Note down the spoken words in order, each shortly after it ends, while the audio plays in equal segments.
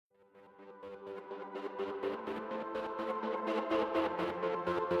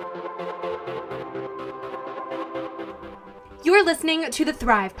You're listening to the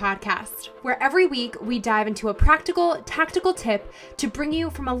Thrive Podcast, where every week we dive into a practical, tactical tip to bring you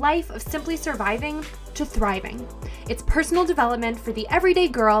from a life of simply surviving to thriving. It's personal development for the everyday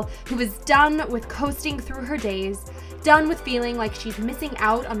girl who is done with coasting through her days, done with feeling like she's missing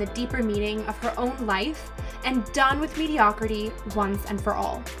out on the deeper meaning of her own life, and done with mediocrity once and for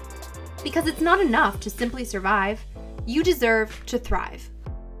all. Because it's not enough to simply survive. You deserve to thrive.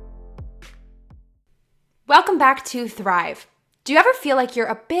 Welcome back to Thrive. Do you ever feel like you're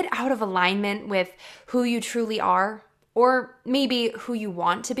a bit out of alignment with who you truly are? Or maybe who you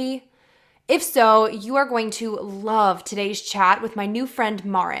want to be? If so, you are going to love today's chat with my new friend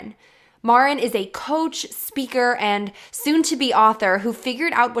Maren. Maren is a coach, speaker, and soon-to-be author who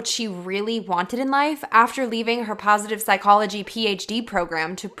figured out what she really wanted in life after leaving her positive psychology PhD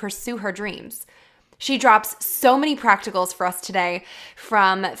program to pursue her dreams. She drops so many practicals for us today,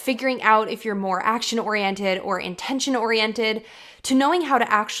 from figuring out if you're more action-oriented or intention-oriented, to knowing how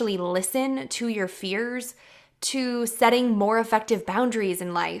to actually listen to your fears, to setting more effective boundaries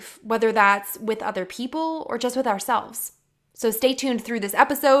in life, whether that's with other people or just with ourselves. So stay tuned through this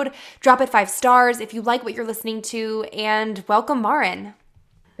episode, drop it 5 stars if you like what you're listening to, and welcome Maren.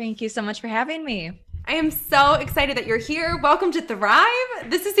 Thank you so much for having me. I am so excited that you're here. Welcome to Thrive.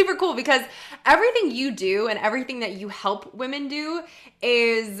 This is super cool because everything you do and everything that you help women do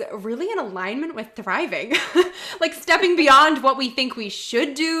is really in alignment with thriving. Like stepping beyond what we think we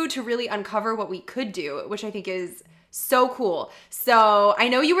should do to really uncover what we could do, which I think is so cool. So I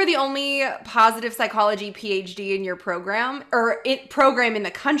know you were the only positive psychology PhD in your program in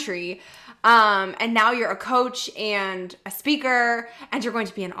the country. And now you're a coach and a speaker, and you're going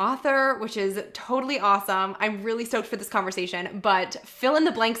to be an author, which is totally awesome. I'm really stoked for this conversation, but fill in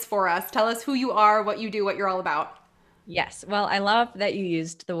the blanks for us. Tell us who you are, what you do, what you're all about. Yes. Well, I love that you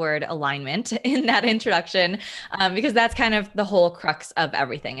used the word alignment in that introduction, because that's kind of the whole crux of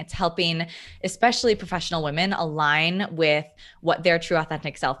everything. It's helping, especially professional women, align with what their true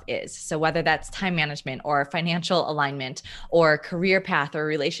authentic self is. So whether that's time management or financial alignment or career path or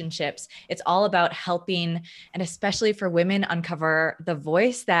relationships, it's all about helping, and especially for women, uncover the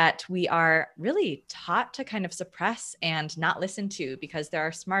voice that we are really taught to kind of suppress and not listen to because there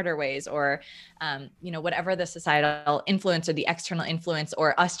are smarter ways, or whatever the societal influence or the external influence,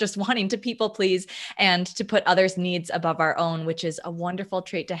 or us just wanting to people please and to put others' needs above our own, which is a wonderful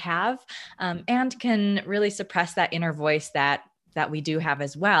trait to have, and can really suppress that inner voice that we do have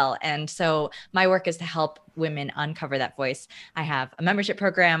as well. And so my work is to help women uncover that voice. I have a membership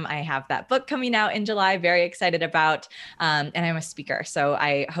program. I have that book coming out in July, very excited about, and I'm a speaker. So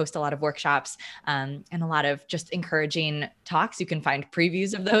I host a lot of workshops and a lot of just encouraging talks. You can find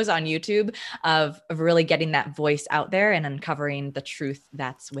previews of those on YouTube of really getting that voice out there and uncovering the truth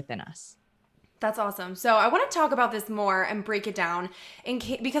that's within us. That's awesome. So I want to talk about this more and break it down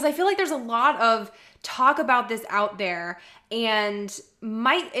because I feel like there's a lot of talk about this out there, and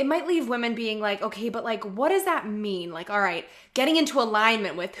it might leave women being like, okay, but like, what does that mean? Like, all right, getting into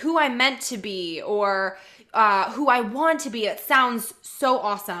alignment with who I'm meant to be or who I want to be. It sounds so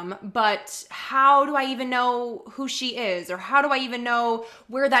awesome, but how do I even know who she is? Or how do I even know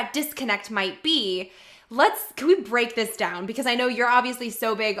where that disconnect might be? Can we break this down? Because I know you're obviously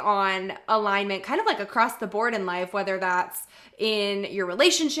so big on alignment, kind of like across the board in life, whether that's in your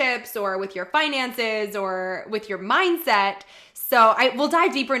relationships or with your finances or with your mindset. So we'll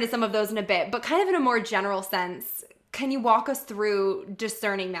dive deeper into some of those in a bit, but kind of in a more general sense, can you walk us through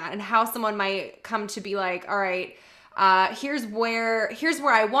discerning that and how someone might come to be like, all right, here's where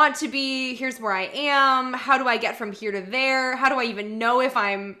I want to be, here's where I am, how do I get from here to there? How do I even know if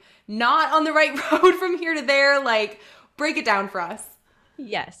I'm not on the right road from here to there? Like, break it down for us.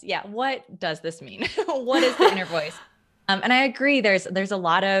 Yes. Yeah. What does this mean? What is the inner voice? And I agree, there's a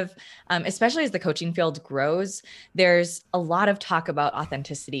lot of, especially as the coaching field grows, there's a lot of talk about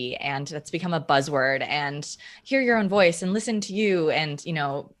authenticity, and that's become a buzzword, and hear your own voice and listen to you, and,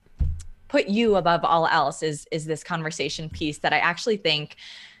 put you above all else is this conversation piece that I actually think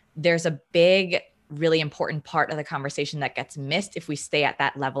there's a big, really important part of the conversation that gets missed if we stay at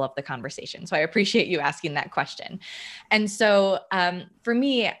that level of the conversation. So I appreciate you asking that question. And so for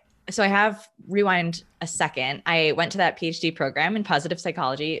me, so I have rewind a second. I went to that PhD program in positive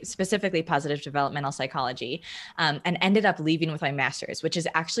psychology, specifically positive developmental psychology, and ended up leaving with my master's, which is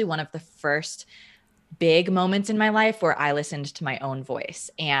actually one of the first big moments in my life where I listened to my own voice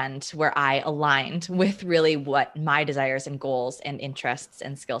and where I aligned with really what my desires and goals and interests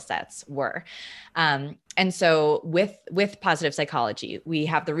and skill sets were. And so with positive psychology, we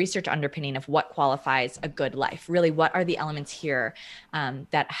have the research underpinning of what qualifies a good life. Really, what are the elements here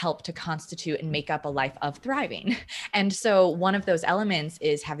that help to constitute and make up a life of thriving? And so one of those elements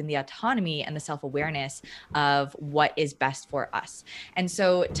is having the autonomy and the self-awareness of what is best for us. And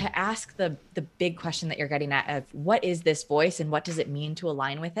so to ask the big question that you're getting at of what is this voice and what does it mean to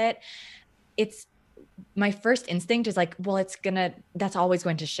align with it? It's my first instinct is like, well, that's always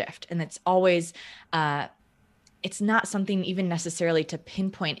going to shift. And it's always, it's not something even necessarily to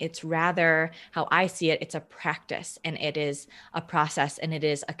pinpoint. It's rather how I see it. It's a practice and it is a process and it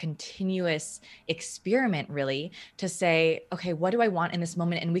is a continuous experiment really to say, okay, what do I want in this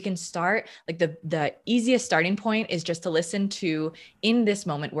moment? And we can start like the easiest starting point is just to listen to in this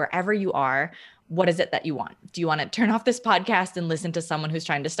moment, wherever you are, what is it that you want? Do you want to turn off this podcast and listen to someone who's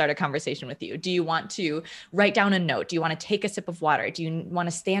trying to start a conversation with you? Do you want to write down a note? Do you want to take a sip of water? Do you want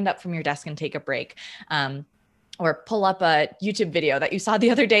to stand up from your desk and take a break? Or pull up a YouTube video that you saw the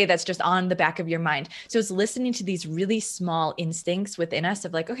other day that's just on the back of your mind. So it's listening to these really small instincts within us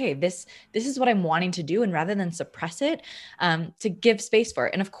of like, okay, this is what I'm wanting to do. And rather than suppress it, to give space for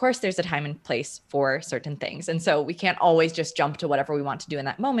it. And of course, there's a time and place for certain things. And so we can't always just jump to whatever we want to do in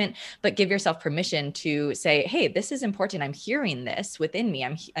that moment, but give yourself permission to say, hey, this is important. I'm hearing this within me.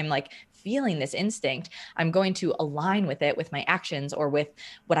 I'm like feeling this instinct. I'm going to align with it with my actions or with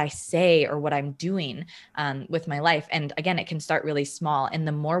what I say or what I'm doing with my life. And again, it can start really small. And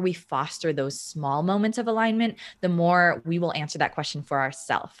the more we foster those small moments of alignment, the more we will answer that question for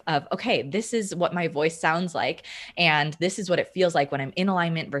ourselves of, okay, this is what my voice sounds like. And this is what it feels like when I'm in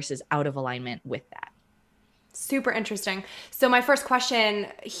alignment versus out of alignment with that. Super interesting. So my first question,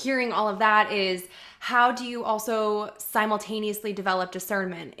 hearing all of that, is how do you also simultaneously develop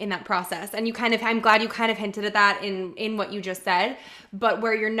discernment in that process? And I'm glad you kind of hinted at that in what you just said, but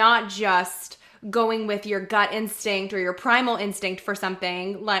where you're not just going with your gut instinct or your primal instinct for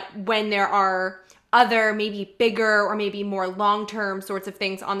something, like when there are other maybe bigger or maybe more long-term sorts of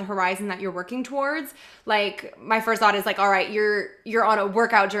things on the horizon that you're working towards. Like my first thought is like, all right, you're on a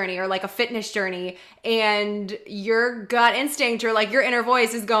workout journey or like a fitness journey, and your gut instinct or like your inner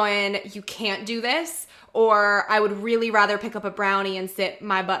voice is going, you can't do this, or I would really rather pick up a brownie and sit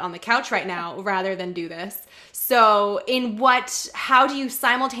my butt on the couch right now rather than do this. So how do you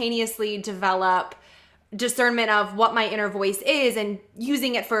simultaneously develop discernment of what my inner voice is and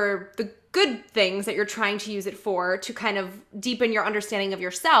using it for the good things that you're trying to use it for to kind of deepen your understanding of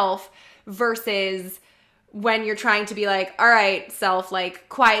yourself versus when you're trying to be like, all right, self, like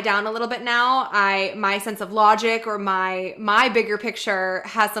quiet down a little bit now. My sense of logic or my bigger picture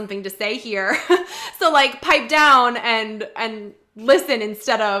has something to say here. So like pipe down and listen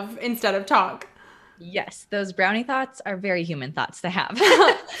instead of talk. Yes, those brownie thoughts are very human thoughts to have.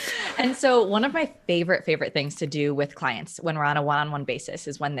 And so one of my favorite things to do with clients when we're on a one-on-one basis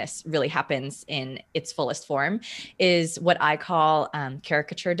is when this really happens in its fullest form is what I call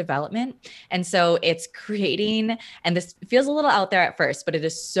caricature development. And so it's creating, and this feels a little out there at first, but it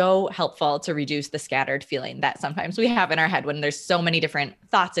is so helpful to reduce the scattered feeling that sometimes we have in our head when there's so many different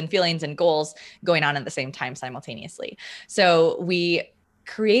thoughts and feelings and goals going on at the same time simultaneously. So we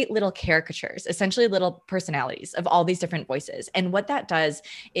create little caricatures, essentially little personalities of all these different voices. And what that does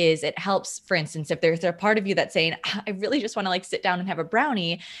is it helps, for instance, if there's a part of you that's saying, I really just want to like sit down and have a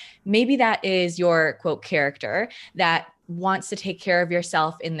brownie, maybe that is your quote character that wants to take care of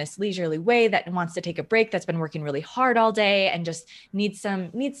yourself in this leisurely way, that wants to take a break, that's been working really hard all day and just needs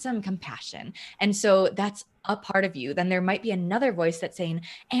some compassion. And so that's a part of you. Then there might be another voice that's saying,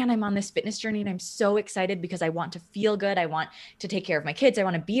 and I'm on this fitness journey and I'm so excited because I want to feel good. I want to take care of my kids. I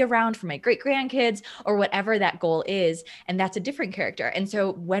want to be around for my great grandkids or whatever that goal is. And that's a different character. And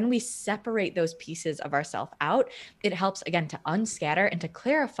so when we separate those pieces of ourselves out, it helps again to unscatter and to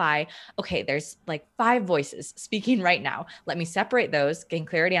clarify, okay, there's like 5 voices speaking right now. Let me separate those, gain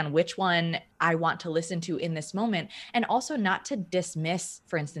clarity on which one I want to listen to in this moment. And also not to dismiss,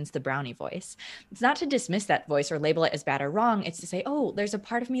 for instance, the brownie voice. It's not to dismiss that voice or label it as bad or wrong. It's to say, oh, there's a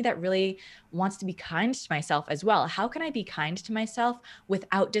part of me that really wants to be kind to myself as well. How can I be kind to myself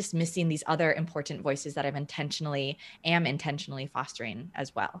without dismissing these other important voices that am intentionally fostering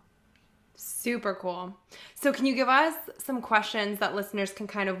as well? Super cool. So can you give us some questions that listeners can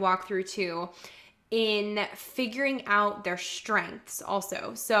kind of walk through too in figuring out their strengths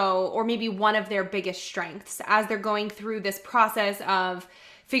also? So, or maybe one of their biggest strengths as they're going through this process of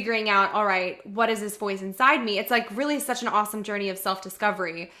figuring out, all right, what is this voice inside me? It's like really such an awesome journey of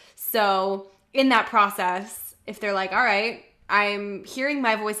self-discovery. So in that process, if they're like, all right, I'm hearing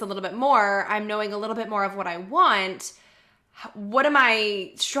my voice a little bit more, I'm knowing a little bit more of what I want, what am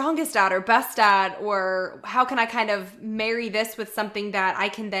I strongest at or best at, or how can I kind of marry this with something that I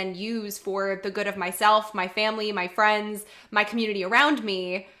can then use for the good of myself, my family, my friends, my community around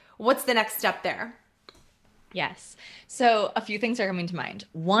me? What's the next step there? Yes. So a few things are coming to mind.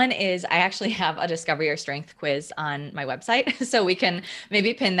 One is I actually have a Discover Your Strength quiz on my website. So we can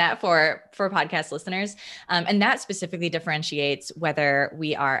maybe pin that for podcast listeners. And that specifically differentiates whether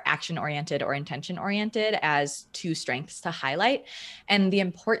we are action oriented or intention oriented as two strengths to highlight. And the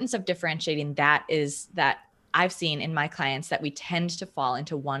importance of differentiating that is that I've seen in my clients that we tend to fall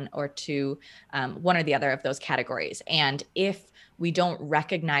into one or the other of those categories. And if we don't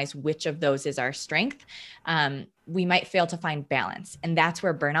recognize which of those is our strength, we might fail to find balance. And that's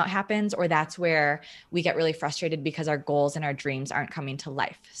where burnout happens, or that's where we get really frustrated because our goals and our dreams aren't coming to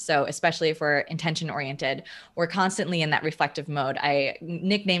life. So especially if we're intention oriented, we're constantly in that reflective mode. I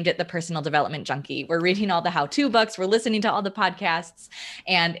nicknamed it the personal development junkie. We're reading all the how-to books, we're listening to all the podcasts,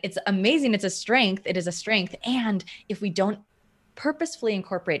 and it's amazing. It's a strength. It is a strength. And if we don't purposefully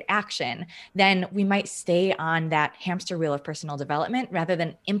incorporate action, then we might stay on that hamster wheel of personal development rather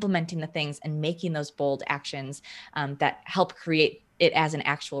than implementing the things and making those bold actions that help create it as an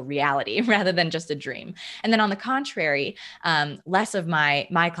actual reality rather than just a dream. And then on the contrary, less of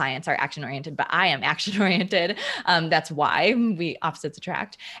my clients are action oriented, but I am action oriented. That's why we opposites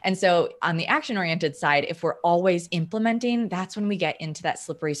attract. And so on the action oriented side, if we're always implementing, that's when we get into that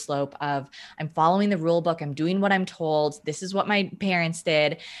slippery slope of I'm following the rule book, I'm doing what I'm told, this is what my parents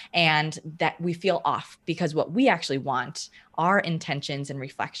did, and that we feel off because what we actually want, our intentions and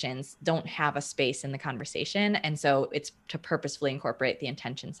reflections, don't have a space in the conversation. And so it's to purposefully incorporate the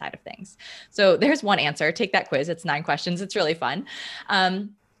intention side of things. So there's one answer. Take that quiz. It's 9 questions. It's really fun.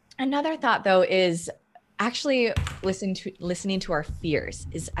 Another thought though is actually listening to our fears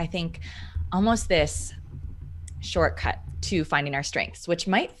is, I think, almost this shortcut to finding our strengths, which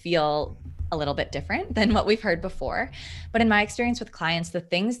might feel a little bit different than what we've heard before. But in my experience with clients, the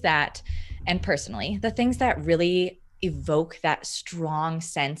things that really evoke that strong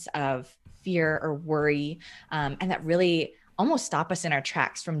sense of fear or worry, and that really almost stop us in our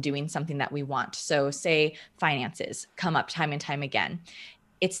tracks from doing something that we want. So say finances come up time and time again.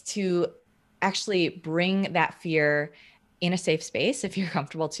 It's to actually bring that fear in a safe space. If you're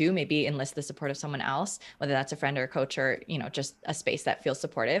comfortable to, maybe enlist the support of someone else, whether that's a friend or a coach or, just a space that feels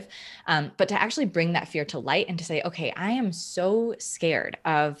supportive. But to actually bring that fear to light and to say, okay, I am so scared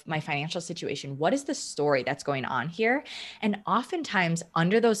of my financial situation. What is the story that's going on here? And oftentimes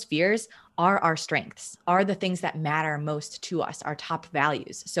under those fears are our strengths, are the things that matter most to us, our top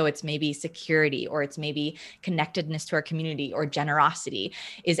values. So it's maybe security, or it's maybe connectedness to our community, or generosity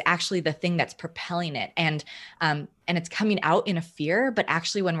is actually the thing that's propelling it. And it's coming out in a fear, but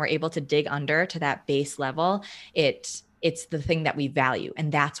actually when we're able to dig under to that base level, it's the thing that we value.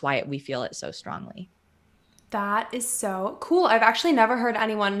 And that's why we feel it so strongly. That is so cool. I've actually never heard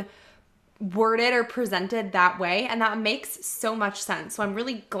anyone worded or presented that way, and that makes so much sense. So I'm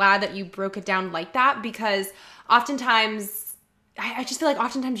really glad that you broke it down like that, because oftentimes I just feel like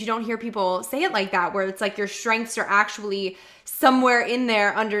oftentimes you don't hear people say it like that, where it's like your strengths are actually somewhere in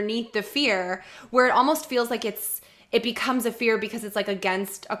there underneath the fear, where it almost feels like it becomes a fear because it's like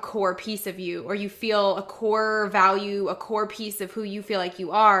against a core piece of you, or you feel a core value, a core piece of who you feel like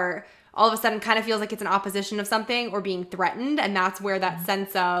you are, all of a sudden kind of feels like it's an opposition of something or being threatened. And that's where that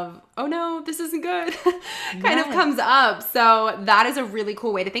sense of, oh no, this isn't good kind of comes up. So that is a really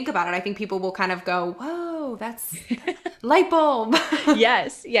cool way to think about it. I think people will kind of go, whoa, that's light bulb.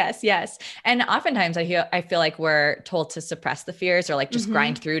 Yes. And oftentimes I feel like we're told to suppress the fears, or like just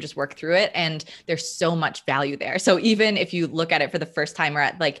grind through, just work through it. And there's so much value there. So even if you look at it for the first time or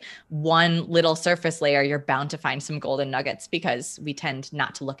at like one little surface layer, you're bound to find some golden nuggets, because we tend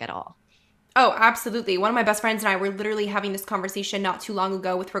not to look at all. Oh, absolutely. One of my best friends and I were literally having this conversation not too long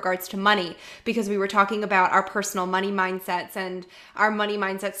ago with regards to money, because we were talking about our personal money mindsets and our money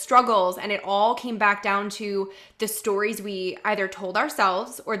mindset struggles. And it all came back down to the stories we either told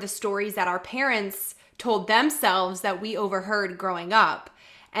ourselves or the stories that our parents told themselves that we overheard growing up.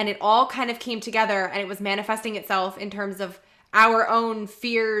 And it all kind of came together, and it was manifesting itself in terms of our own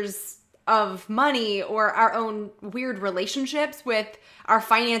fears of money, or our own weird relationships with our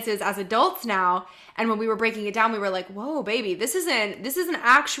finances as adults now. And when we were breaking it down, we were like, whoa, baby, this isn't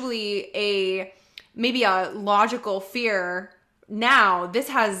actually maybe a logical fear now. This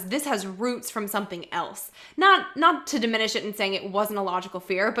has roots from something else. Not to diminish it and saying it wasn't a logical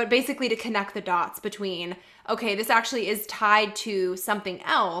fear, but basically to connect the dots between, okay, this actually is tied to something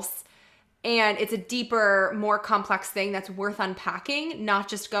else. And it's a deeper, more complex thing that's worth unpacking, not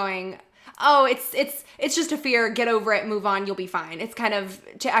just going, oh, it's just a fear, get over it, move on, you'll be fine. It's kind of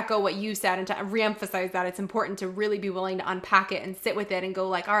to echo what you said and to reemphasize that it's important to really be willing to unpack it and sit with it and go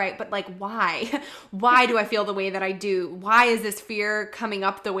like, all right, but like why? Why do I feel the way that I do? Why is this fear coming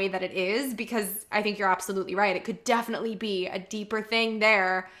up the way that it is? Because I think you're absolutely right. It could definitely be a deeper thing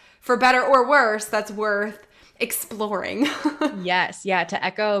there, for better or worse, that's worth exploring. Yes. Yeah. To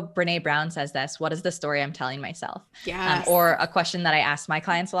echo, Brene Brown says this, what is the story I'm telling myself? Yes. Or a question that I ask my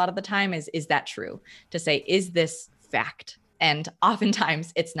clients a lot of the time is that true? To say, is this fact? And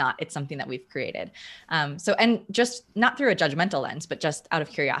oftentimes it's not, it's something that we've created. And just not through a judgmental lens, but just out of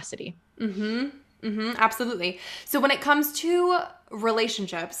curiosity. Absolutely. So when it comes to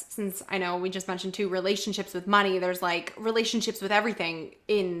relationships, since I know we just mentioned two relationships with money, there's like relationships with everything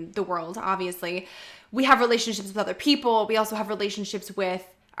in the world, obviously. We have relationships with other people. We also have relationships with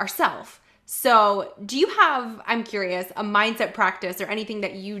ourselves. So do you have, I'm curious, a mindset practice or anything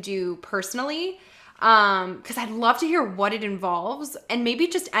that you do personally? Because I'd love to hear what it involves and maybe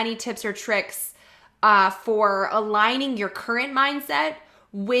just any tips or tricks for aligning your current mindset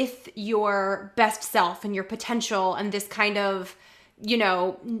with your best self and your potential and this kind of,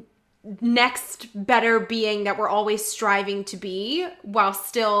 next better being that we're always striving to be while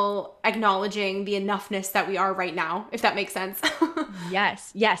still acknowledging the enoughness that we are right now, if that makes sense. Yes.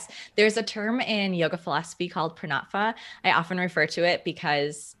 Yes. There's a term in yoga philosophy called pranatva. I often refer to it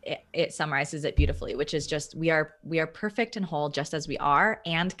because it summarizes it beautifully, which is just, we are perfect and whole just as we are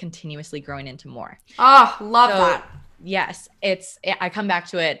and continuously growing into more. Oh, love that. Yes, I come back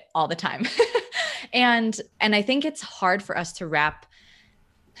to it all the time. And I think it's hard for us to wrap,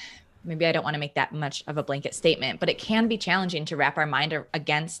 maybe I don't want to make that much of a blanket statement, but it can be challenging to wrap our mind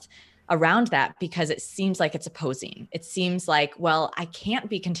around that because it seems like it's opposing. It seems like, well, I can't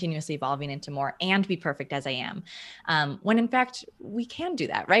be continuously evolving into more and be perfect as I am. When in fact, we can do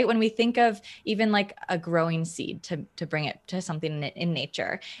that, right? When we think of even like a growing seed to bring it to something in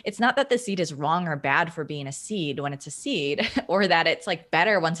nature, it's not that the seed is wrong or bad for being a seed when it's a seed or that it's like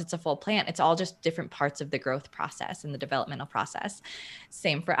better once it's a full plant. It's all just different parts of the growth process and the developmental process.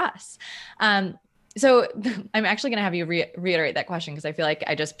 Same for us. So I'm actually going to have you reiterate that question because I feel like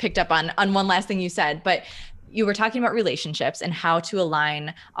I just picked up on one last thing you said, but you were talking about relationships and how to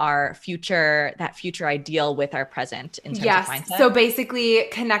align that future ideal with our present in terms of mindset. So basically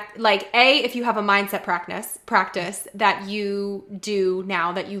connect, like if you have a mindset practice that you do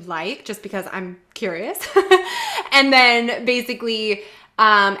now that you like, just because I'm curious. And then basically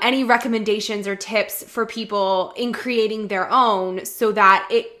any recommendations or tips for people in creating their own so that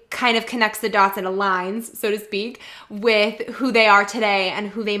it kind of connects the dots and aligns, so to speak, with who they are today and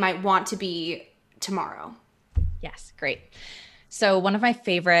who they might want to be tomorrow. Yes, great. So one of my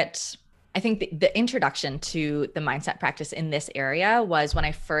favorite, I think the introduction to the mindset practice in this area was when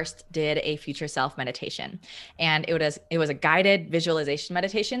I first did a future self meditation. And it was a guided visualization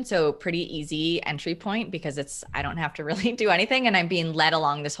meditation. So pretty easy entry point because I don't have to really do anything and I'm being led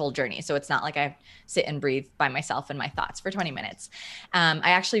along this whole journey. So it's not like I sit and breathe by myself and my thoughts for 20 minutes.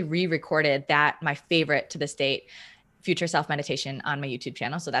 I actually re-recorded my favorite to this date, future self meditation on my YouTube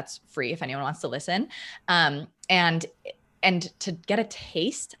channel. So that's free if anyone wants to listen. And to get a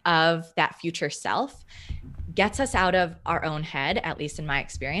taste of that future self gets us out of our own head, at least in my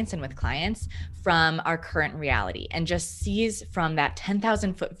experience and with clients, from our current reality and just sees from that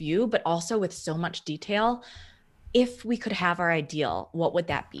 10,000 foot view, but also with so much detail. If we could have our ideal, what would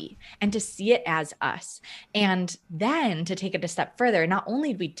that be? And to see it as us. And then to take it a step further, not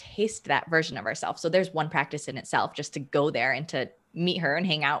only do we taste that version of ourselves, so there's one practice in itself just to go there and to meet her and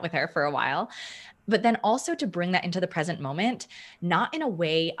hang out with her for a while, but then also to bring that into the present moment, not in a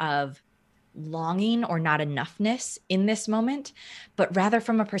way of longing or not enoughness in this moment, but rather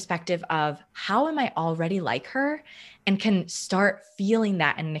from a perspective of how am I already like her and can start feeling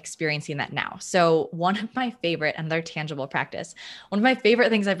that and experiencing that now. So one of my favorite, another tangible practice, one of my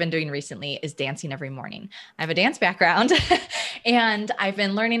favorite things I've been doing recently is dancing every morning. I have a dance background and I've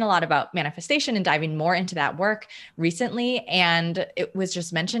been learning a lot about manifestation and diving more into that work recently. And it was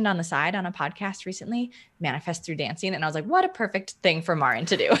just mentioned on the side on a podcast recently, manifest through dancing. And I was like, what a perfect thing for Marin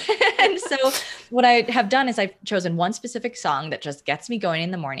to do. And so what I have done is I've chosen one specific song that just gets me going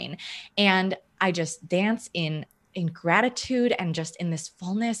in the morning. And I just dance in gratitude and just in this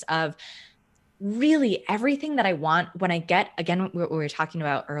fullness of really everything that I want when I get, again, what we were talking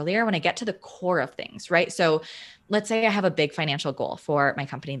about earlier, when I get to the core of things, right? So let's say I have a big financial goal for my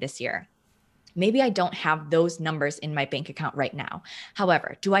company this year. Maybe I don't have those numbers in my bank account right now.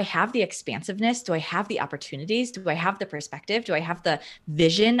 However, do I have the expansiveness? Do I have the opportunities? Do I have the perspective? Do I have the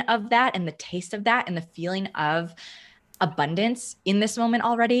vision of that and the taste of that and the feeling of abundance in this moment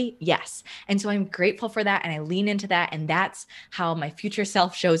already? Yes. And so I'm grateful for that. And I lean into that. And that's how my future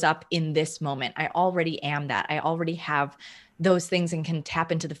self shows up in this moment. I already am that. I already have those things and can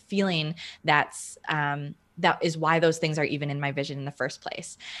tap into the feeling that is why those things are even in my vision in the first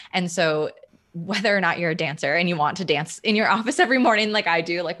place. And so whether or not you're a dancer and you want to dance in your office every morning, like I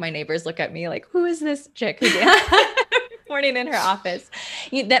do, like my neighbors look at me like, who is this chick who dances every morning in her office?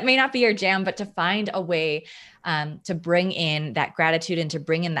 That may not be your jam, but to find a way to bring in that gratitude and to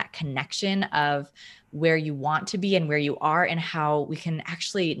bring in that connection of where you want to be and where you are, and how we can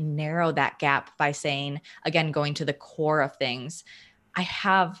actually narrow that gap by saying, again, going to the core of things, I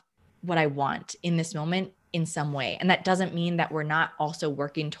have what I want in this moment in some way. And that doesn't mean that we're not also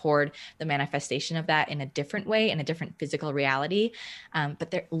working toward the manifestation of that in a different way, in a different physical reality.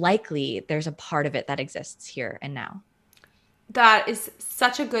 But there's a part of it that exists here and now. That is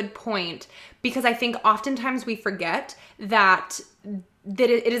such a good point, because I think oftentimes we forget that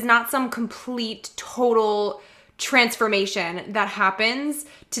it is not some complete, total transformation that happens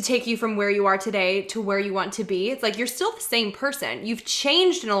to take you from where you are today to where you want to be. It's like you're still the same person. You've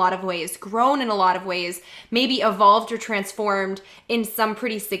changed in a lot of ways, grown in a lot of ways, maybe evolved or transformed in some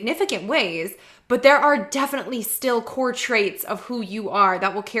pretty significant ways. But there are definitely still core traits of who you are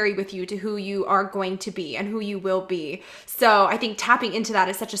that will carry with you to who you are going to be and who you will be. So I think tapping into that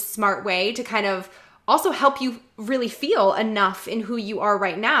is such a smart way to kind of also help you really feel enough in who you are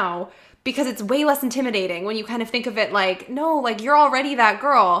right now, because it's way less intimidating when you kind of think of it like, no, like you're already that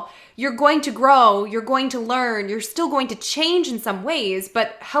girl. You're going to grow, you're going to learn, you're still going to change in some ways,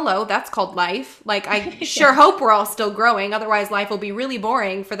 but hello, that's called life. Like I sure hope we're all still growing. Otherwise life will be really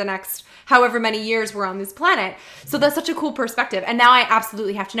boring for the next however many years we're on this planet. So that's such a cool perspective. And now I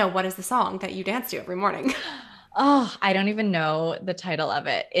absolutely have to know, what is the song that you dance to every morning? Oh, I don't even know the title of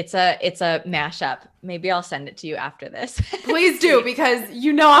it. It's a mashup. Maybe I'll send it to you after this. Please do, because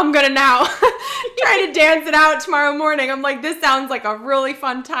you know I'm going to now try to dance it out tomorrow morning. I'm like, this sounds like a really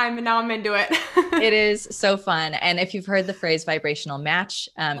fun time, and now I'm into it. It is so fun. And if you've heard the phrase vibrational match,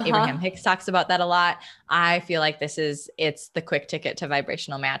 Abraham Hicks talks about that a lot. I feel like it's the quick ticket to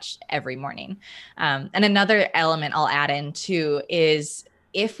vibrational match every morning. And another element I'll add in too is,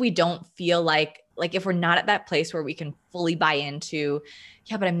 if we don't feel like if we're not at that place where we can fully buy into,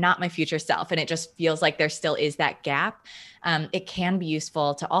 yeah, but I'm not my future self, and it just feels like there still is that gap, it can be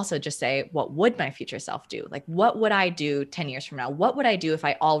useful to also just say, what would my future self do? Like, what would I do 10 years from now? What would I do if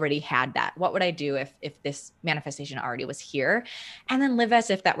I already had that? What would I do if this manifestation already was here? And then live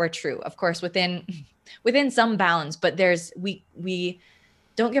as if that were true. Of course, within some bounds, but we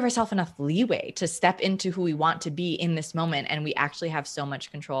don't give ourselves enough leeway to step into who we want to be in this moment. And we actually have so much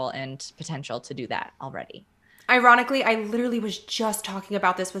control and potential to do that already. Ironically, I literally was just talking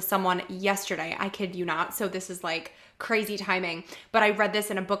about this with someone yesterday. I kid you not. So this is like crazy timing. But I read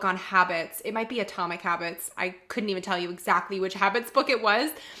this in a book on habits. It might be Atomic Habits. I couldn't even tell you exactly which habits book it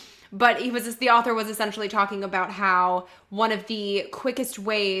was. But the author was essentially talking about how one of the quickest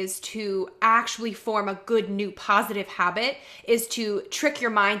ways to actually form a good new positive habit is to trick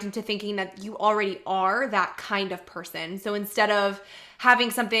your mind into thinking that you already are that kind of person. So instead of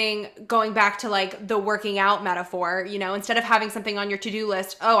having something, going back to like the working out metaphor, instead of having something on your to-do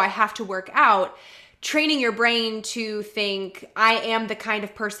list, oh, I have to work out, training your brain to think, I am the kind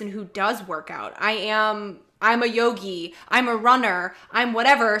of person who does work out. I'm a yogi, I'm a runner, I'm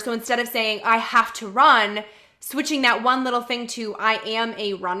whatever. So instead of saying I have to run, switching that one little thing to I am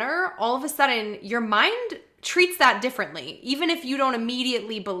a runner, all of a sudden your mind treats that differently. Even if you don't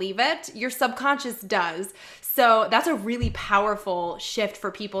immediately believe it, your subconscious does. So that's a really powerful shift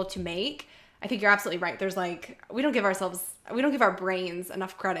for people to make. I think you're absolutely right. There's we don't give our brains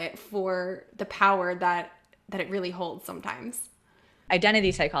enough credit for the power that it really holds sometimes.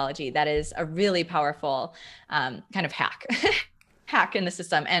 Identity psychology, that is a really powerful kind of hack in the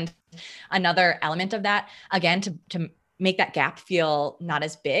system. And another element of that, again, to make that gap feel not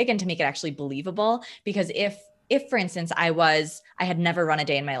as big and to make it actually believable, because if for instance, I had never run a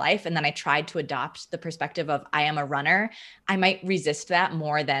day in my life, and then I tried to adopt the perspective of I am a runner, I might resist that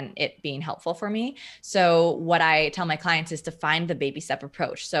more than it being helpful for me. So what I tell my clients is to find the baby step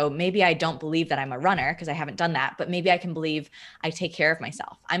approach. So maybe I don't believe that I'm a runner because I haven't done that, but maybe I can believe I take care of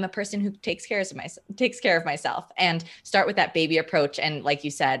myself. I'm a person who takes care of myself, and start with that baby approach. And like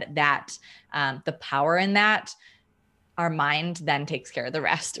you said, that the power in that, our mind then takes care of the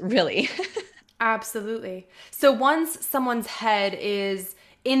rest, really. Absolutely. So once someone's head is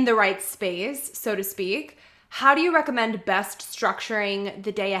in the right space, so to speak, how do you recommend best structuring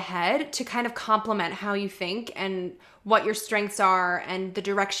the day ahead to kind of complement how you think and what your strengths are and the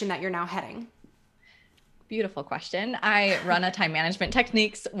direction that you're now heading? Beautiful question. I run a time management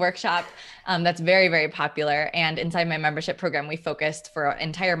techniques workshop that's very, very popular. And inside my membership program, we focused for an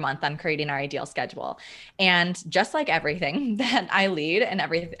entire month on creating our ideal schedule. And just like everything that I lead and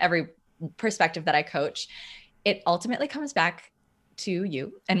every perspective that I coach, it ultimately comes back to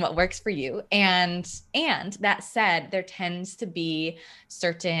you and what works for you. And that said, there tends to be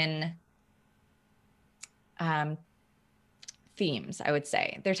certain themes, I would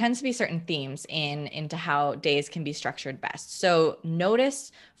say. There tends to be certain themes into how days can be structured best. So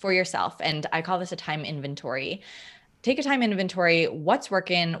notice for yourself, and I call this a time inventory. Take a time inventory. What's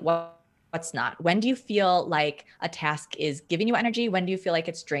working? What's not? When do you feel like a task is giving you energy? When do you feel like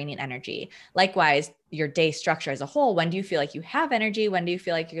it's draining energy? Likewise, your day structure as a whole. When do you feel like you have energy? When do you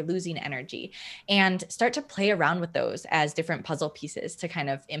feel like you're losing energy? And start to play around with those as different puzzle pieces to kind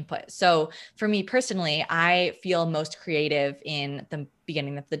of input. So for me personally, I feel most creative in the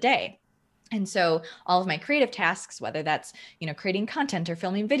beginning of the day. And so all of my creative tasks, whether that's, creating content or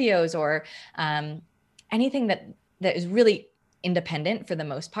filming videos or anything that is really independent for the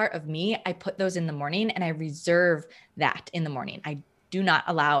most part of me, I put those in the morning and I reserve that in the morning. I do not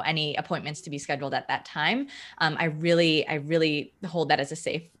allow any appointments to be scheduled at that time. I really hold that as a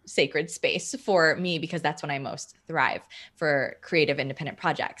safe, sacred space for me because that's when I most thrive for creative independent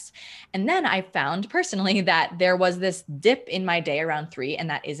projects. And then I found personally that there was this dip in my day around 3, and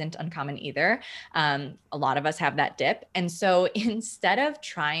that isn't uncommon either. A lot of us have that dip. And so instead of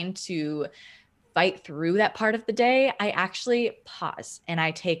trying to fight through that part of the day, I actually pause and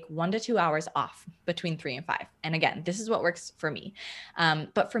I take 1 to 2 hours off between 3 and 5. And again, this is what works for me.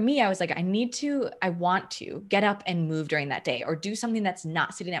 But for me, I was like, I want to get up and move during that day or do something that's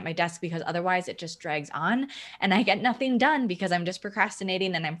not sitting at my desk because otherwise it just drags on and I get nothing done because I'm just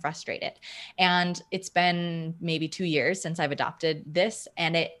procrastinating and I'm frustrated. And it's been maybe 2 years since I've adopted this,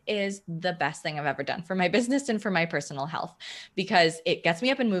 and it is the best thing I've ever done for my business and for my personal health because it gets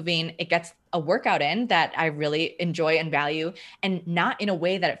me up and moving. It gets a workout in that I really enjoy and value, and not in a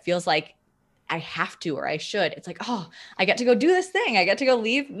way that it feels like I have to or I should. It's like, oh, I get to go do this thing. I get to go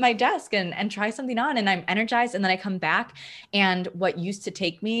leave my desk and try something on, and I'm energized. And then I come back, and what used to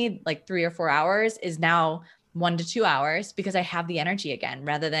take me like 3 or 4 hours is now 1 to 2 hours because I have the energy again,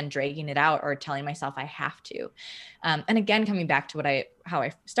 rather than dragging it out or telling myself I have to. And again, coming back to how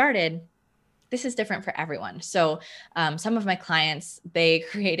I started, this is different for everyone. So some of my clients, they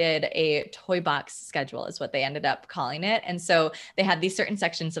created a toy box schedule is what they ended up calling it. And so they had these certain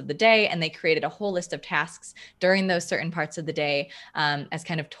sections of the day, and they created a whole list of tasks during those certain parts of the day as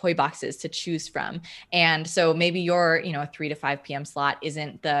kind of toy boxes to choose from. And so maybe your, 3 to 5 p.m. slot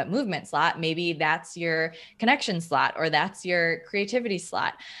isn't the movement slot. Maybe that's your connection slot, or that's your creativity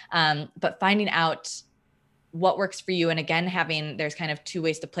slot. But finding out what works for you. And again, there's kind of 2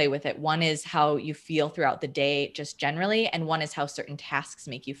 ways to play with it. One is how you feel throughout the day, just generally. And one is how certain tasks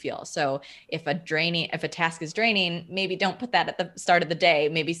make you feel. So if a task is draining, maybe don't put that at the start of the day,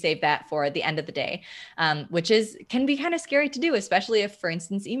 maybe save that for the end of the day, which can be kind of scary to do, especially if, for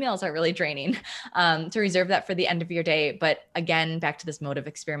instance, emails are really draining, to reserve that for the end of your day. But again, back to this mode of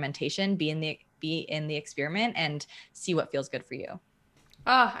experimentation, be in the experiment and see what feels good for you.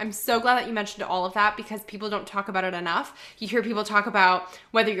 Oh, I'm so glad that you mentioned all of that because people don't talk about it enough. You hear people talk about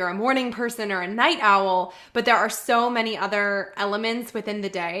whether you're a morning person or a night owl, but there are so many other elements within the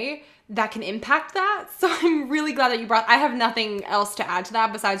day that can impact that. So I'm really glad that I have nothing else to add to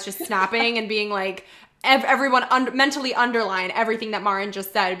that besides just snapping and being like, everyone mentally underline everything that Marin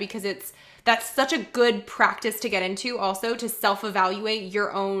just said, because that's such a good practice to get into, also to self-evaluate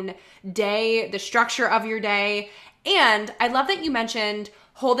your own day, the structure of your day. And I love that you mentioned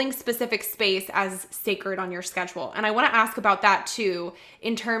holding specific space as sacred on your schedule. And I want to ask about that too,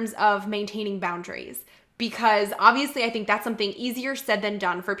 in terms of maintaining boundaries, because obviously I think that's something easier said than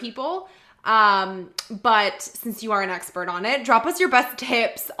done for people. But since you are an expert on it, drop us your best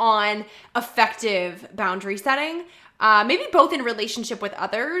tips on effective boundary setting. Maybe both in relationship with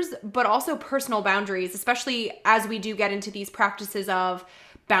others, but also personal boundaries, especially as we do get into these practices of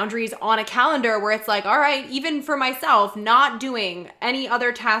boundaries on a calendar where it's like, all right, even for myself, not doing any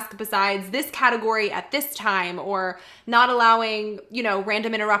other task besides this category at this time, or not allowing,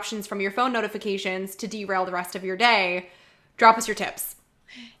 random interruptions from your phone notifications to derail the rest of your day. Drop us your tips.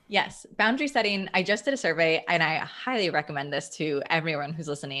 Yes, boundary setting. I just did a survey and I highly recommend this to everyone who's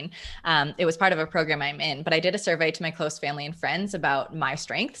listening. It was part of a program I'm in, but I did a survey to my close family and friends about my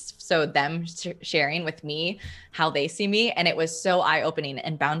strengths. So them sharing with me how they see me. And it was so eye-opening,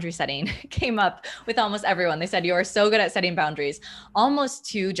 and boundary setting came up with almost everyone. They said, you are so good at setting boundaries, almost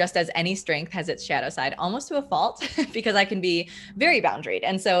to, just as any strength has its shadow side, almost to a fault, because I can be very boundaried.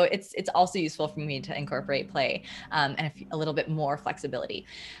 And so it's also useful for me to incorporate play and a little bit more flexibility.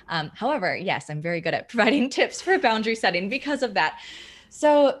 However, yes, I'm very good at providing tips for boundary setting because of that.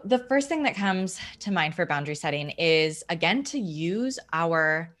 So the first thing that comes to mind for boundary setting is, again, to use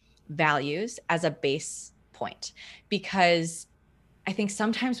our values as a base point, because I think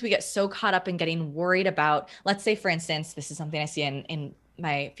sometimes we get so caught up in getting worried about, let's say, for instance, this is something I see in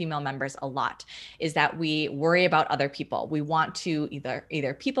my female members a lot, is that we worry about other people. We want to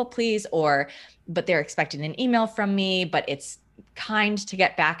either people please, but they're expecting an email from me, but it's kind to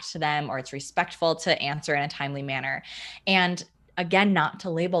get back to them, or it's respectful to answer in a timely manner. And again, not to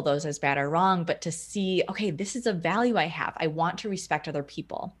label those as bad or wrong, but to see, okay, this is a value I have. I want to respect other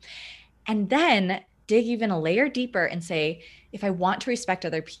people. And then dig even a layer deeper and say, if I want to respect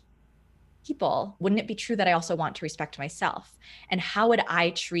other people, wouldn't it be true that I also want to respect myself? And how would I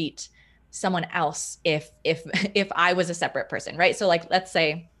treat someone else if I was a separate person, right? So like, let's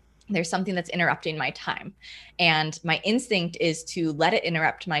say there's something that's interrupting my time, and my instinct is to let it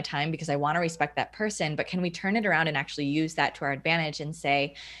interrupt my time because I want to respect that person. But can we turn it around and actually use that to our advantage and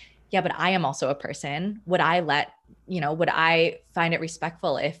say, yeah, but I am also a person. Would I find it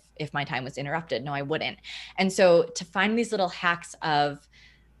respectful if my time was interrupted? No, I wouldn't. And so to find these little hacks of,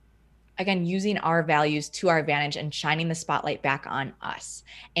 again, using our values to our advantage and shining the spotlight back on us.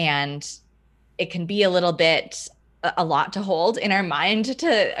 And it can be a little bit a lot to hold in our mind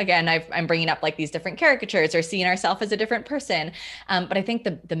to, again, I'm bringing up like these different caricatures or seeing ourselves as a different person. But I think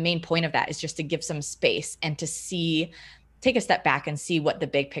the main point of that is just to give some space and to take a step back and see what the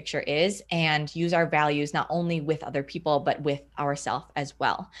big picture is, and use our values not only with other people, but with ourselves as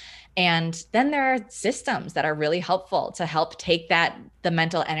well. And then there are systems that are really helpful to help take the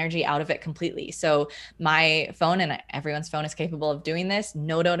mental energy out of it completely. So my phone, and everyone's phone is capable of doing this,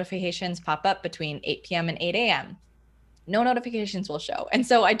 no notifications pop up between 8 p.m. and 8 a.m. No notifications will show. And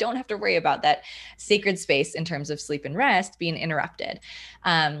so I don't have to worry about that sacred space in terms of sleep and rest being interrupted.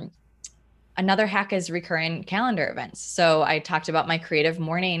 Another hack is recurring calendar events. So I talked about my creative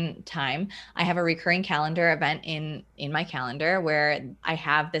morning time. I have a recurring calendar event in my calendar where I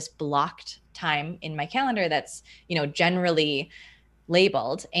have this blocked time in my calendar that's, generally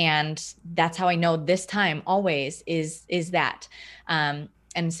labeled. And that's how I know this time always is that.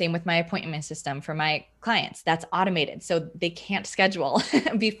 And same with my appointment system for my clients. That's automated, so they can't schedule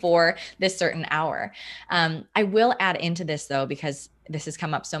before this certain hour. I will add into this though, because this has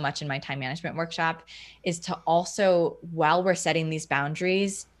come up so much in my time management workshop, is to also, while we're setting these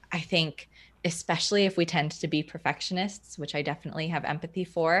boundaries, I think, especially if we tend to be perfectionists, which I definitely have empathy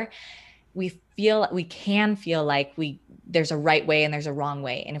for, we can feel like there's a right way and there's a wrong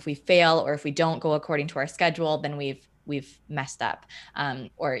way. And if we fail, or if we don't go according to our schedule, then we've messed up,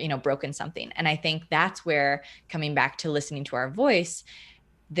 or, broken something. And I think that's where, coming back to listening to our voice,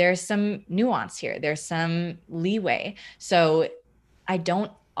 there's some nuance here. There's some leeway. So I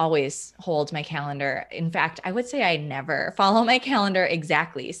don't always hold my calendar. In fact, I would say I never follow my calendar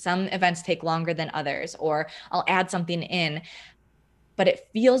exactly. Some events take longer than others, or I'll add something in, but it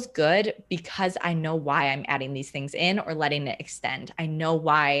feels good because I know why I'm adding these things in or letting it extend. I know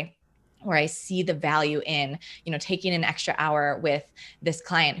why, where I see the value in, taking an extra hour with this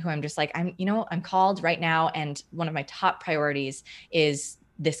client who I'm just like, I'm called right now. And one of my top priorities is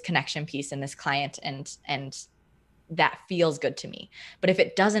this connection piece and this client, and that feels good to me. But if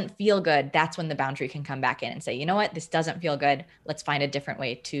it doesn't feel good, that's when the boundary can come back in and say, you know what, this doesn't feel good. Let's find a different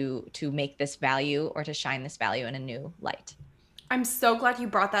way to make this value, or to shine this value in a new light. I'm so glad you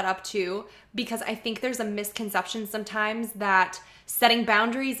brought that up too, because I think there's a misconception sometimes that setting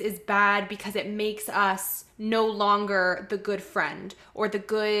boundaries is bad because it makes us no longer the good friend or the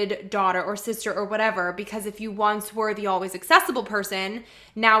good daughter or sister or whatever. Because if you once were the always accessible person,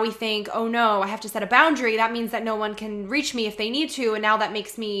 now we think, oh no, I have to set a boundary. That means that no one can reach me if they need to. And now that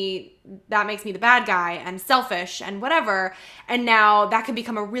makes me the bad guy and selfish and whatever. And now that can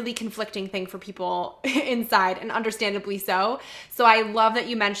become a really conflicting thing for people inside, and understandably so. So I love that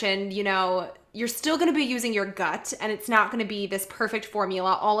you mentioned, you're still going to be using your gut, and it's not going to be this perfect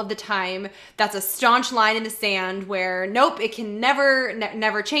formula all of the time. That's a staunch line in the sand where, nope, it can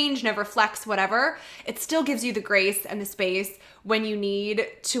never change, never flex, whatever. It still gives you the grace and the space when you need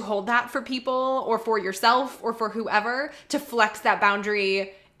to hold that for people or for yourself or for whoever, to flex that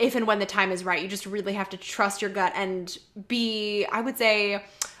boundary if and when the time is right. You just really have to trust your gut and be, I would say,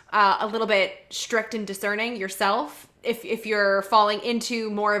 a little bit strict and discerning yourself. If you're falling into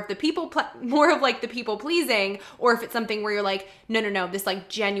more of the more of like the people pleasing, or if it's something where you're like, no, this like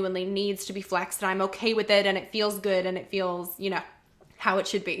genuinely needs to be flexed and I'm okay with it and it feels good and it feels, how it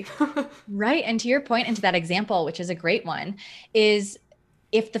should be. Right. And to your point, and to that example, which is a great one, is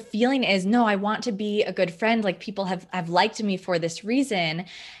if the feeling is, no, I want to be a good friend, like people have liked me for this reason,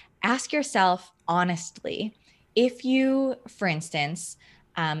 ask yourself honestly, if you, for instance,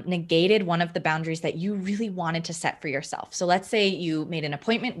 negated one of the boundaries that you really wanted to set for yourself. So let's say you made an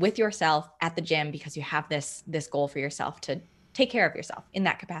appointment with yourself at the gym because you have this goal for yourself to take care of yourself in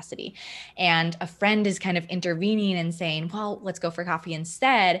that capacity. And a friend is kind of intervening and saying, well, let's go for coffee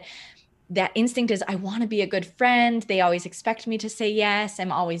instead. That instinct is, I want to be a good friend. They always expect me to say yes.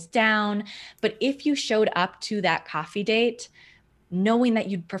 I'm always down. But if you showed up to that coffee date knowing that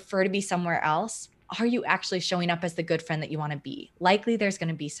you'd prefer to be somewhere else, are you actually showing up as the good friend that you want to be? Likely there's going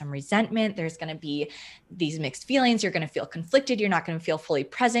to be some resentment. There's going to be these mixed feelings. You're going to feel conflicted. You're not going to feel fully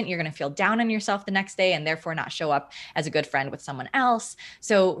present. You're going to feel down on yourself the next day and therefore not show up as a good friend with someone else.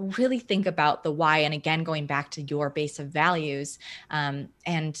 So really think about the why. And again, going back to your base of values, and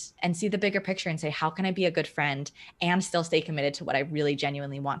see the bigger picture and say, how can I be a good friend and still stay committed to what I really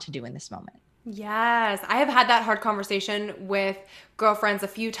genuinely want to do in this moment? Yes, I have had that hard conversation with girlfriends a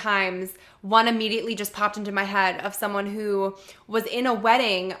few times. One immediately just popped into my head of someone who was in a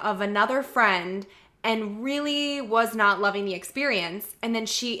wedding of another friend and really was not loving the experience. And then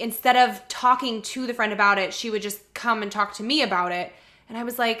she, instead of talking to the friend about it, she would just come and talk to me about it. And I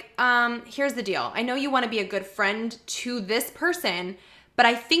was like, here's the deal. I know you want to be a good friend to this person, but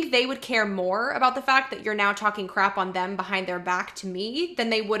I think they would care more about the fact that you're now talking crap on them behind their back to me than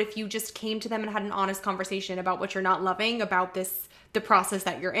they would if you just came to them and had an honest conversation about what you're not loving about the process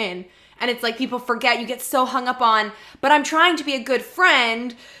that you're in. And it's like people forget, you get so hung up on, but I'm trying to be a good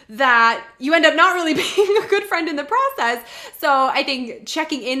friend, that you end up not really being a good friend in the process. So I think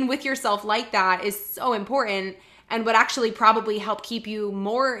checking in with yourself like that is so important and would actually probably help keep you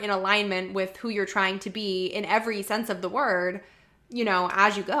more in alignment with who you're trying to be in every sense of the word,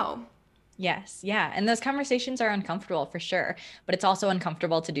 as you go. Yes. Yeah. And those conversations are uncomfortable for sure, but it's also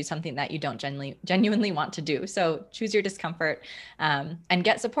uncomfortable to do something that you don't genuinely want to do. So choose your discomfort, and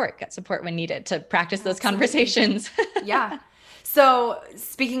get support when needed to practice those conversations. Yeah. So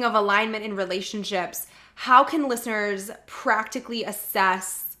speaking of alignment in relationships, how can listeners practically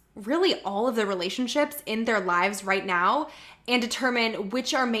assess really all of the relationships in their lives right now and determine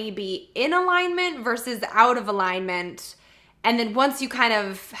which are maybe in alignment versus out of alignment? And then once you kind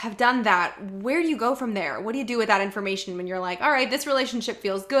of have done that, where do you go from there? What do you do with that information when you're like, all right, this relationship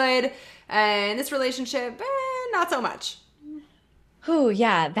feels good and this relationship, not so much? Oh,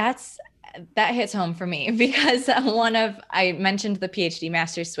 yeah, that hits home for me because I mentioned the PhD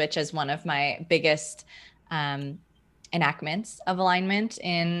master's switch as one of my biggest enactments of alignment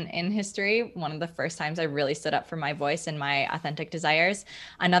in history. One of the first times I really stood up for my voice and my authentic desires.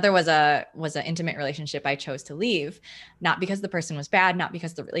 Another was an intimate relationship I chose to leave, not because the person was bad, not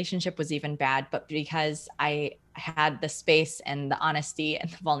because the relationship was even bad, but because I had the space and the honesty and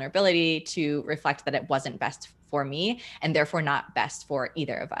the vulnerability to reflect that it wasn't best for me and therefore not best for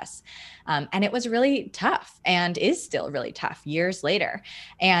either of us. And it was really tough and is still really tough years later.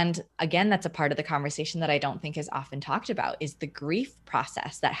 And again, that's a part of the conversation that I don't think is often talked about is the grief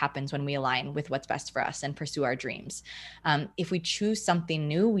process that happens when we align with what's best for us and pursue our dreams. If we choose something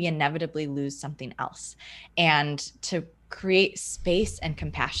new, we inevitably lose something else. And to create space and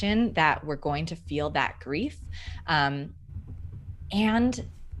compassion that we're going to feel that grief,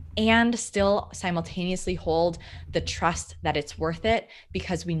 and still simultaneously hold the trust that it's worth it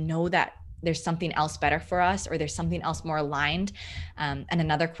because we know that there's something else better for us or there's something else more aligned. And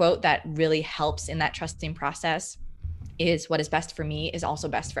another quote that really helps in that trusting process is what is best for me is also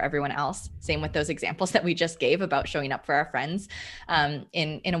best for everyone else. Same with those examples that we just gave about showing up for our friends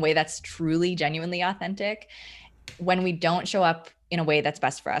in a way that's truly, genuinely authentic. When we don't show up in a way that's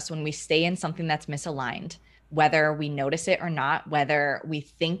best for us, when we stay in something that's misaligned, whether we notice it or not, whether we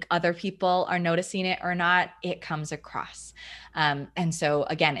think other people are noticing it or not, it comes across. And so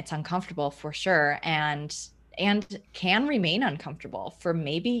again, it's uncomfortable for sure. And can remain uncomfortable for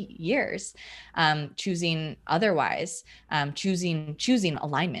maybe years, choosing otherwise, choosing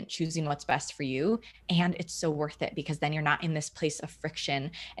alignment, choosing what's best for you. And it's so worth it because then you're not in this place of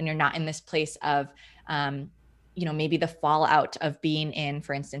friction and you're not in this place of, maybe the fallout of being in,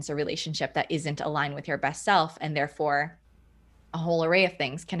 for instance, a relationship that isn't aligned with your best self. And therefore a whole array of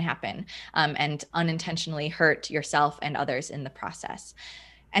things can happen, and unintentionally hurt yourself and others in the process.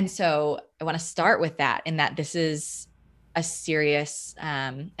 And so I want to start with that, in that this is a serious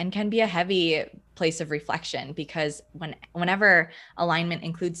and can be a heavy place of reflection, because whenever alignment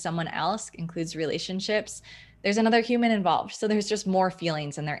includes someone else, includes relationships, there's another human involved. So there's just more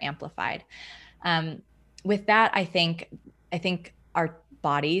feelings and they're amplified. With that, I think our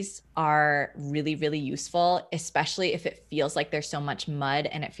bodies are really, really useful, especially if it feels like there's so much mud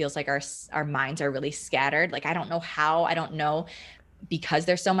and it feels like our minds are really scattered. Like, I don't know how, I don't know, because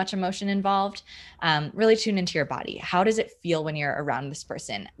there's so much emotion involved. Really tune into your body. How does it feel when you're around this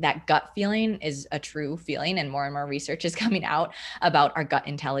person? That gut feeling is a true feeling, and more research is coming out about our gut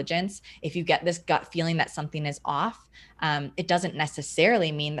intelligence. If you get this gut feeling that something is off, it doesn't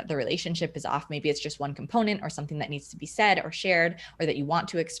necessarily mean that the relationship is off. Maybe it's just one component or something that needs to be said or shared, or that you want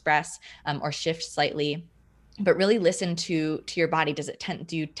to express or shift slightly. But really listen to your body.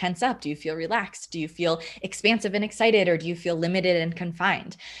 Do you tense up? Do you feel relaxed? Do you feel expansive and excited? Or do you feel limited and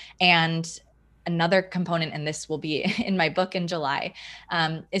confined? And another component, and this will be in my book in July,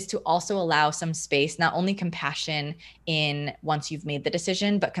 is to also allow some space, not only compassion in once you've made the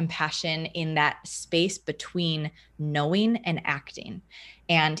decision, but compassion in that space between knowing and acting.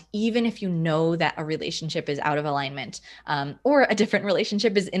 And even if you know that a relationship is out of alignment, or a different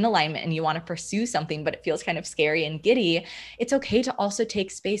relationship is in alignment and you want to pursue something, but it feels kind of scary and giddy, it's okay to also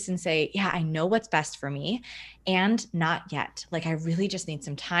take space and say, yeah, I know what's best for me, and not yet. Like, I really just need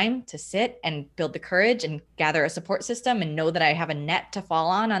some time to sit and build the courage and gather a support system and know that I have a net to fall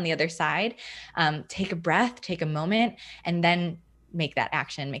on the other side. Take a breath, take a moment, and then make that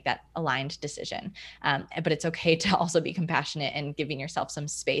action, make that aligned decision. But it's okay to also be compassionate and giving yourself some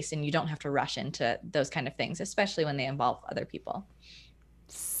space, and you don't have to rush into those kind of things, especially when they involve other people.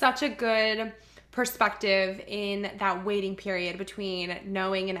 Such a good perspective in that waiting period between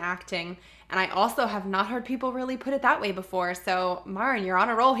knowing and acting. And I also have not heard people really put it that way before. So, Maren, you're on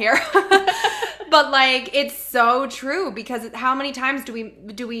a roll here. But like, it's so true, because how many times do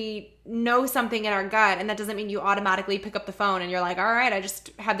we know something in our gut, and that doesn't mean you automatically pick up the phone and you're like, all right, I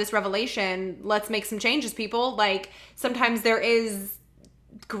just had this revelation, let's make some changes, people. Like, sometimes there is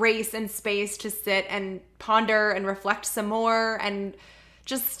grace and space to sit and ponder and reflect some more and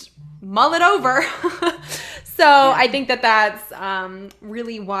just mull it over. So yeah. I think that that's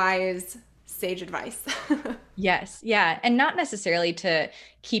really wise, sage advice. Yes. Yeah. And not necessarily to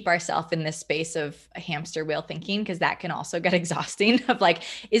keep ourselves in this space of a hamster wheel thinking, because that can also get exhausting of like,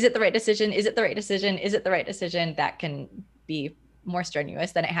 is it the right decision? Is it the right decision? Is it the right decision? That can be more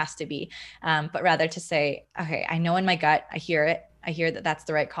strenuous than it has to be. But rather to say, okay, I know in my gut, I hear it. I hear that that's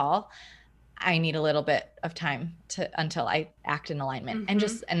the right call. I need a little bit of time until I act in alignment,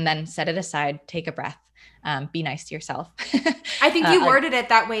 and then set it aside, take a breath. Be nice to yourself. I think you worded it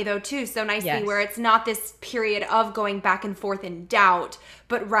that way though too, so nicely, yes. Where it's not this period of going back and forth in doubt,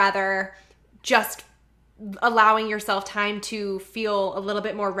 but rather just allowing yourself time to feel a little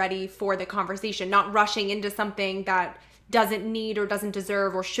bit more ready for the conversation, not rushing into something that doesn't need or doesn't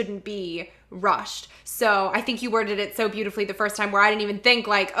deserve or shouldn't be rushed. So I think you worded it so beautifully the first time, where I didn't even think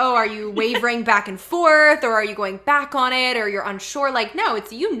like, oh, are you wavering back and forth, or are you going back on it, or you're unsure? Like, no,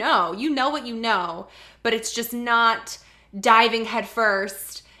 it's you know what you know, but it's just not diving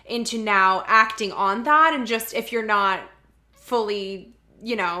headfirst into now acting on that. And just, if you're not fully,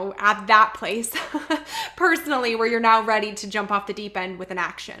 at that place personally, where you're now ready to jump off the deep end with an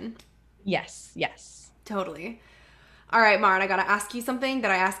action. Yes. Totally. All right, Maren, I got to ask you something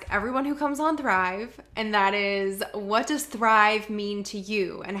that I ask everyone who comes on Thrive, and that is, what does thrive mean to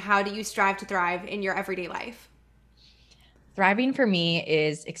you, and how do you strive to thrive in your everyday life? Thriving for me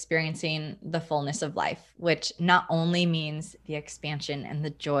is experiencing the fullness of life, which not only means the expansion and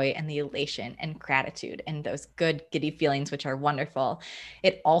the joy and the elation and gratitude and those good giddy feelings, which are wonderful.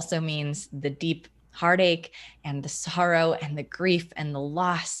 It also means the deep heartache and the sorrow and the grief and the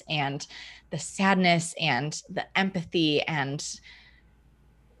loss and the sadness and the empathy and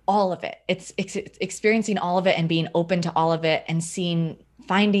all of it. It's experiencing all of it and being open to all of it, and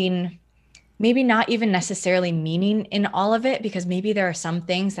finding maybe not even necessarily meaning in all of it, because maybe there are some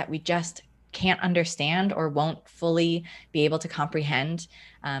things that we just can't understand or won't fully be able to comprehend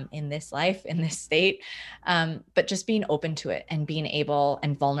in this life, in this state. But just being open to it and being able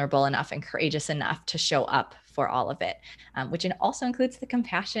and vulnerable enough and courageous enough to show up for all of it, which also includes the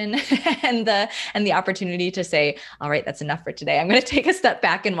compassion and the opportunity to say, all right, that's enough for today. I'm going to take a step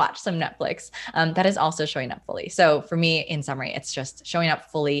back and watch some Netflix. That is also showing up fully. So for me, in summary, it's just showing up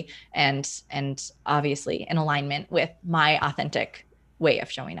fully and obviously in alignment with my authentic way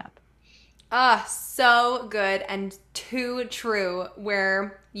of showing up. So good and too true,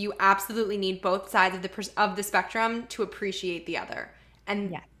 where you absolutely need both sides of the spectrum to appreciate the other.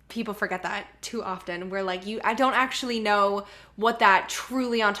 And people forget that too often. We're like, I don't actually know what that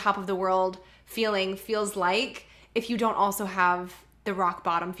truly on top of the world feeling feels like if you don't also have the rock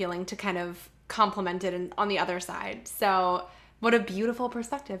bottom feeling to kind of complement it on the other side. So what a beautiful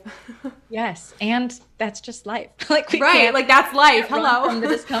perspective. Yes. And that's just life. Like like that's life. Hello. From the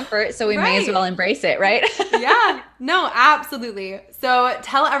discomfort. So we may as well embrace it, right? Yeah, no, absolutely. So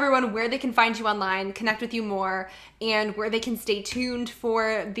tell everyone where they can find you online, connect with you more, and where they can stay tuned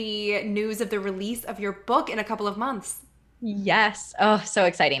for the news of the release of your book in a couple of months. Yes. Oh, so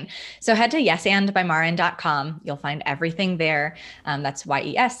exciting. So head to yesandbymarin.com. You'll find everything there. That's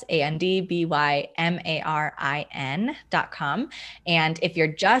YESANDBYMARIN.com. And if you're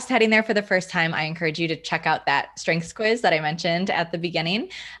just heading there for the first time, I encourage you to check out that strengths quiz that I mentioned at the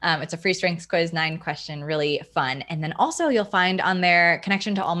beginning. It's a free strengths quiz, 9-question, really fun. And then also you'll find on there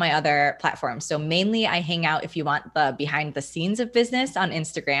connection to all my other platforms. So mainly I hang out, if you want the behind the scenes of business, on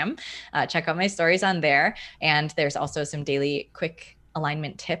Instagram. Check out my stories on there. And there's also some daily quick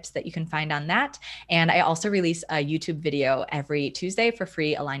alignment tips that you can find on that. And I also release a YouTube video every Tuesday for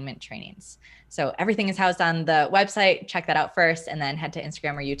free alignment trainings. So everything is housed on the website. Check that out first, and then head to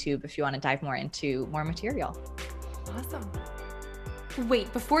Instagram or YouTube if you want to dive more into more material. Awesome.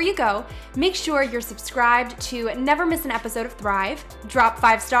 Wait, before you go, make sure you're subscribed to never miss an episode of Thrive. Drop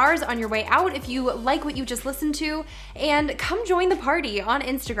 5 stars on your way out if you like what you just listened to, and come join the party on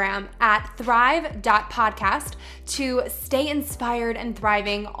Instagram at thrive.podcast to stay inspired and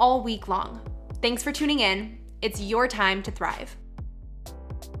thriving all week long. Thanks for tuning in. It's your time to thrive.